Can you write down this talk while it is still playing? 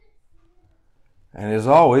And as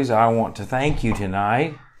always, I want to thank you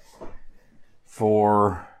tonight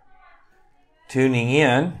for tuning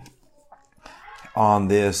in on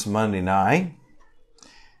this Monday night.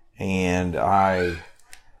 And I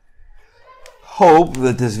hope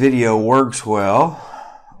that this video works well.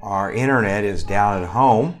 Our internet is down at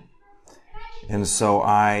home. And so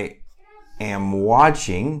I am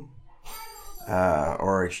watching,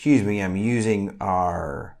 I'm using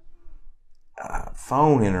our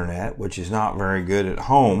phone internet, which is not very good at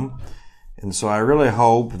home. And so I really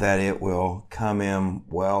hope that it will come in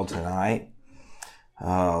well tonight.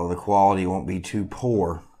 The quality won't be too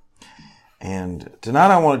poor. And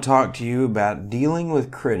tonight I want to talk to you about dealing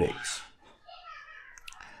with critics.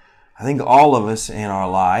 I think all of us in our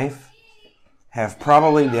life have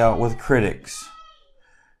probably dealt with critics,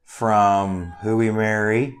 from who we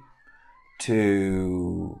marry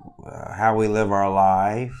to how we live our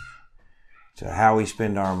life, to how we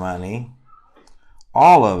spend our money.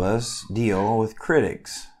 All of us deal with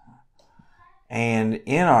critics. And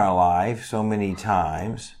in our life, so many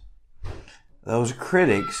times, those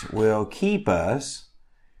critics will keep us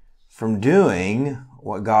from doing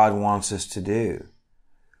what God wants us to do.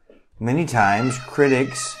 Many times,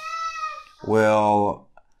 critics will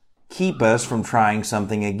keep us from trying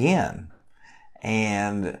something again.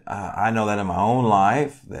 And I know that in my own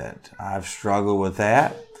life, that I've struggled with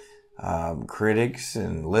that. Critics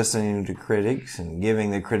and listening to critics and giving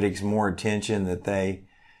the critics more attention that they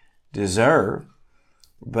deserve.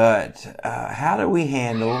 But how do we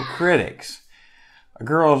handle critics?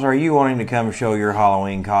 Girls, are you wanting to come show your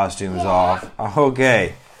Halloween costumes off?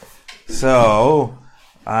 Okay. So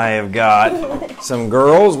I have got some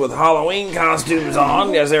girls with Halloween costumes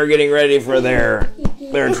on as they're getting ready for their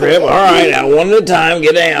trip. All right, now one at a time.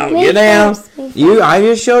 Get down. Get down. I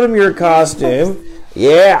just showed them your costume.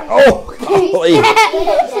 Yeah. Oh, golly.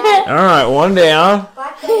 All right, one down.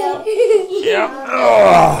 Yep.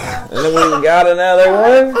 Oh, and then we got another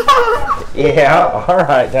one. Yeah. All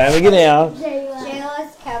right, time to get down.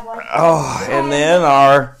 Oh, and then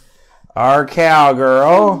our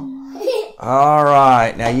cowgirl. All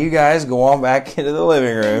right, now you guys go on back into the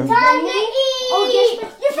living room. Oh, you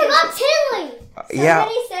forgot Tinley.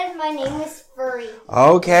 Somebody said my name was Furry.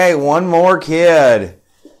 Okay, one more kid.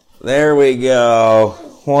 There we go.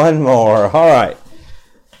 One more. All right.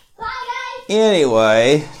 Bye, guys.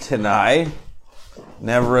 Anyway, tonight,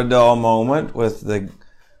 never a dull moment with the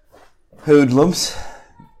hoodlums,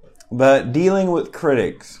 but dealing with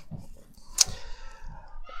critics.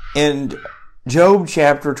 In Job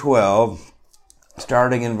chapter 12,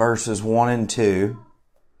 starting in verses 1 and 2,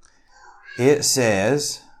 it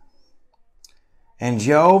says, "And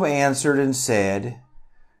Job answered and said,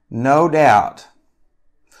 No doubt,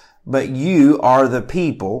 but you are the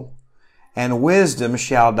people, and wisdom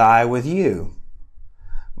shall die with you.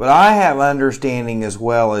 But I have understanding as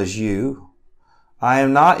well as you. I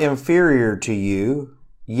am not inferior to you.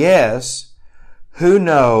 Yes, who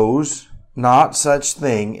knows not such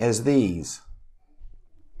thing as these?"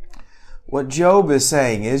 What Job is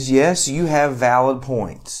saying is, yes, you have valid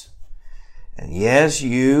points. And yes,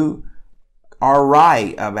 you are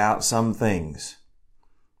right about some things.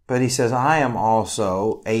 But he says, I am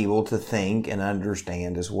also able to think and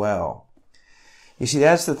understand as well. You see,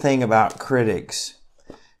 that's the thing about critics.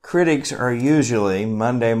 Critics are usually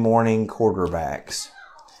Monday morning quarterbacks.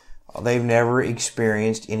 They've never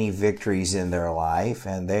experienced any victories in their life,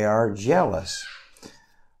 and they are jealous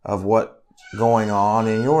of what's going on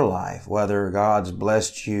in your life, whether God's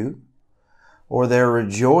blessed you or they're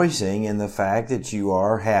rejoicing in the fact that you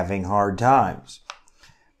are having hard times.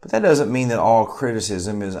 But that doesn't mean that all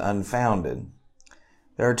criticism is unfounded.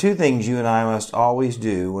 There are two things you and I must always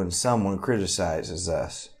do when someone criticizes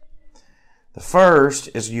us. The first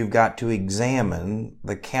is you've got to examine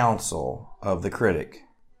the counsel of the critic.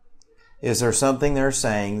 Is there something they're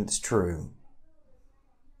saying that's true?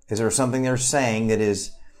 Is there something they're saying that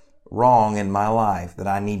is wrong in my life that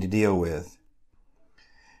I need to deal with?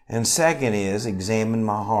 And second is examine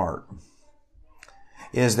my heart.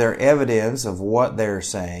 Is there evidence of what they're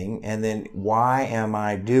saying? And then why am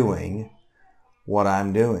I doing what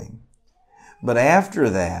I'm doing? But after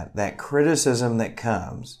that criticism that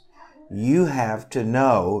comes, you have to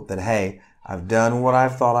know that, hey, I've done what I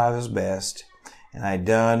thought I was best, and I've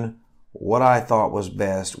done what I thought was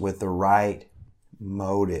best with the right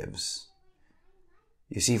motives.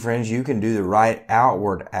 You see, friends, you can do the right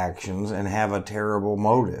outward actions and have a terrible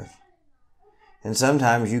motive. And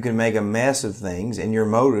sometimes you can make a mess of things and your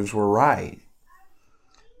motives were right.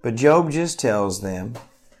 But Job just tells them,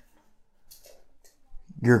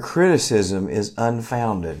 your criticism is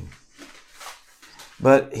unfounded.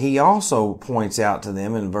 But he also points out to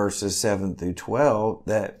them in verses 7 through 12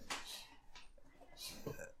 that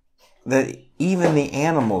even the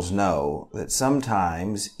animals know that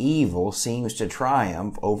sometimes evil seems to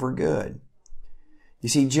triumph over good. You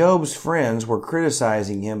see, Job's friends were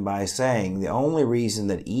criticizing him by saying the only reason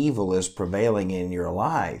that evil is prevailing in your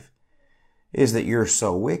life is that you're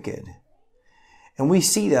so wicked. And we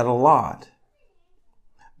see that a lot.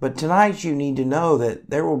 But tonight you need to know that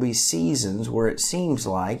there will be seasons where it seems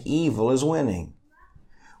like evil is winning.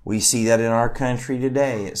 We see that in our country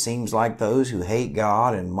today. It seems like those who hate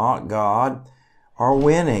God and mock God are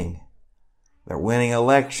winning. They're winning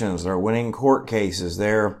elections. They're winning court cases.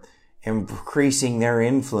 They're increasing their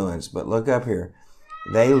influence. But look up here.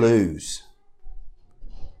 They lose.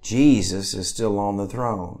 Jesus is still on the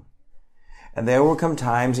throne. And there will come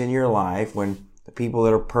times in your life when the people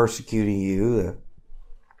that are persecuting you, the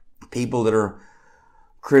people that are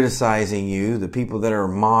criticizing you, the people that are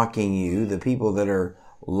mocking you, the people that are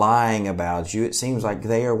lying about you, it seems like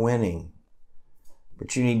they are winning.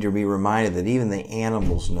 But you need to be reminded that even the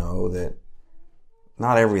animals know that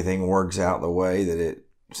not everything works out the way that it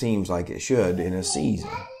seems like it should in a season.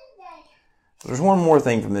 There's one more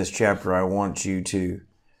thing from this chapter I want you to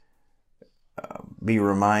be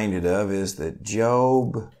reminded of, is that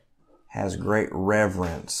Job has great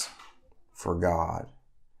reverence for God.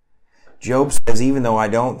 Job says, even though I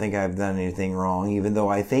don't think I've done anything wrong, even though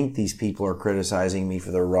I think these people are criticizing me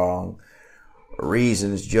for the wrong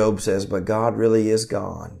reasons, Job says, but God really is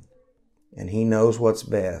God. And He knows what's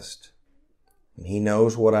best. And He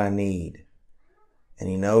knows what I need. And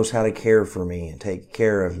He knows how to care for me and take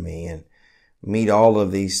care of me and meet all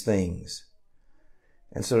of these things.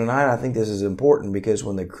 And so tonight I think this is important, because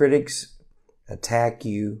when the critics attack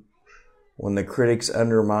you, when the critics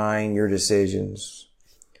undermine your decisions,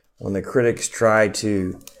 when the critics try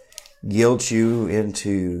to guilt you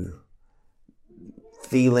into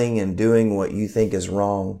feeling and doing what you think is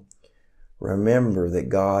wrong, remember that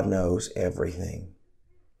God knows everything.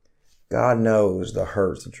 God knows the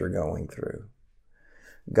hurts that you're going through.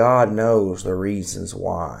 God knows the reasons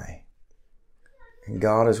why. And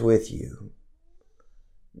God is with you.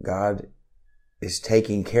 God is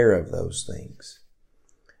taking care of those things.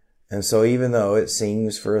 And so even though it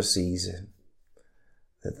seems for a season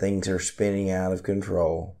that things are spinning out of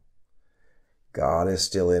control, God is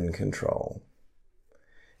still in control.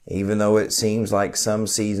 Even though it seems like some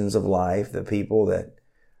seasons of life, the people that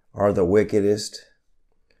are the wickedest,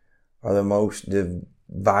 are the most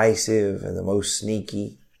divisive and the most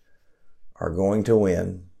sneaky, are going to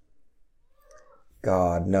win,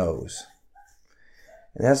 God knows.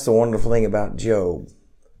 And that's the wonderful thing about Job.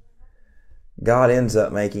 God ends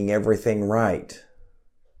up making everything right.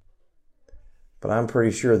 But I'm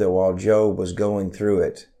pretty sure that while Job was going through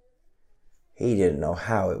it, he didn't know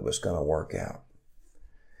how it was going to work out.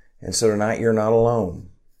 And so tonight you're not alone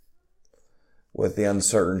with the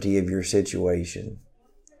uncertainty of your situation,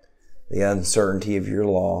 the uncertainty of your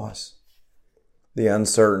loss, the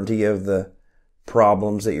uncertainty of the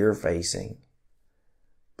problems that you're facing.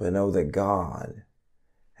 But know that God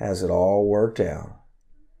has it all worked out,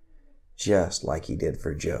 just like He did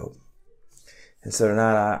for Job. And so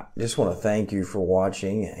tonight I just want to thank you for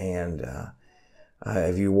watching. And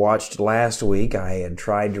if you watched last week, I had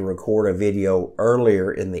tried to record a video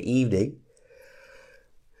earlier in the evening.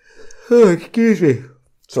 Oh, excuse me.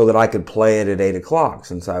 So that I could play it at 8 o'clock,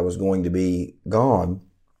 since I was going to be gone.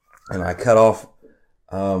 And I cut off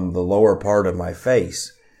the lower part of my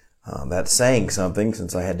face. That's saying something,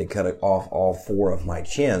 since I had to cut off all 4 of my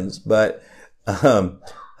chins. But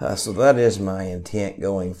so that is my intent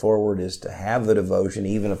going forward, is to have the devotion,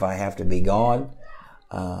 even if I have to be gone.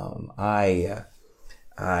 If I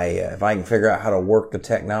can figure out how to work the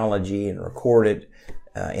technology and record it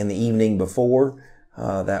in the evening before,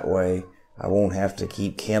 that way I won't have to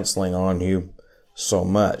keep canceling on you so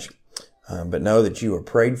much. But know that you are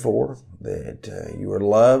prayed for, that you are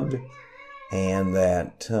loved, and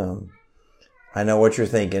that I know what you're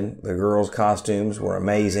thinking. The girls' costumes were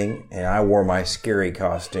amazing, and I wore my scary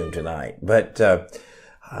costume tonight. But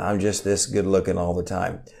I'm just this good looking all the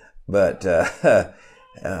time. But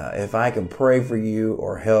if I can pray for you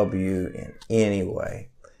or help you in any way,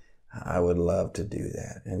 I would love to do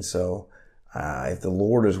that. And so if the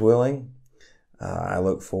Lord is willing, I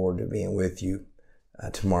look forward to being with you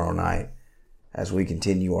tomorrow night as we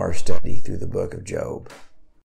continue our study through the book of Job.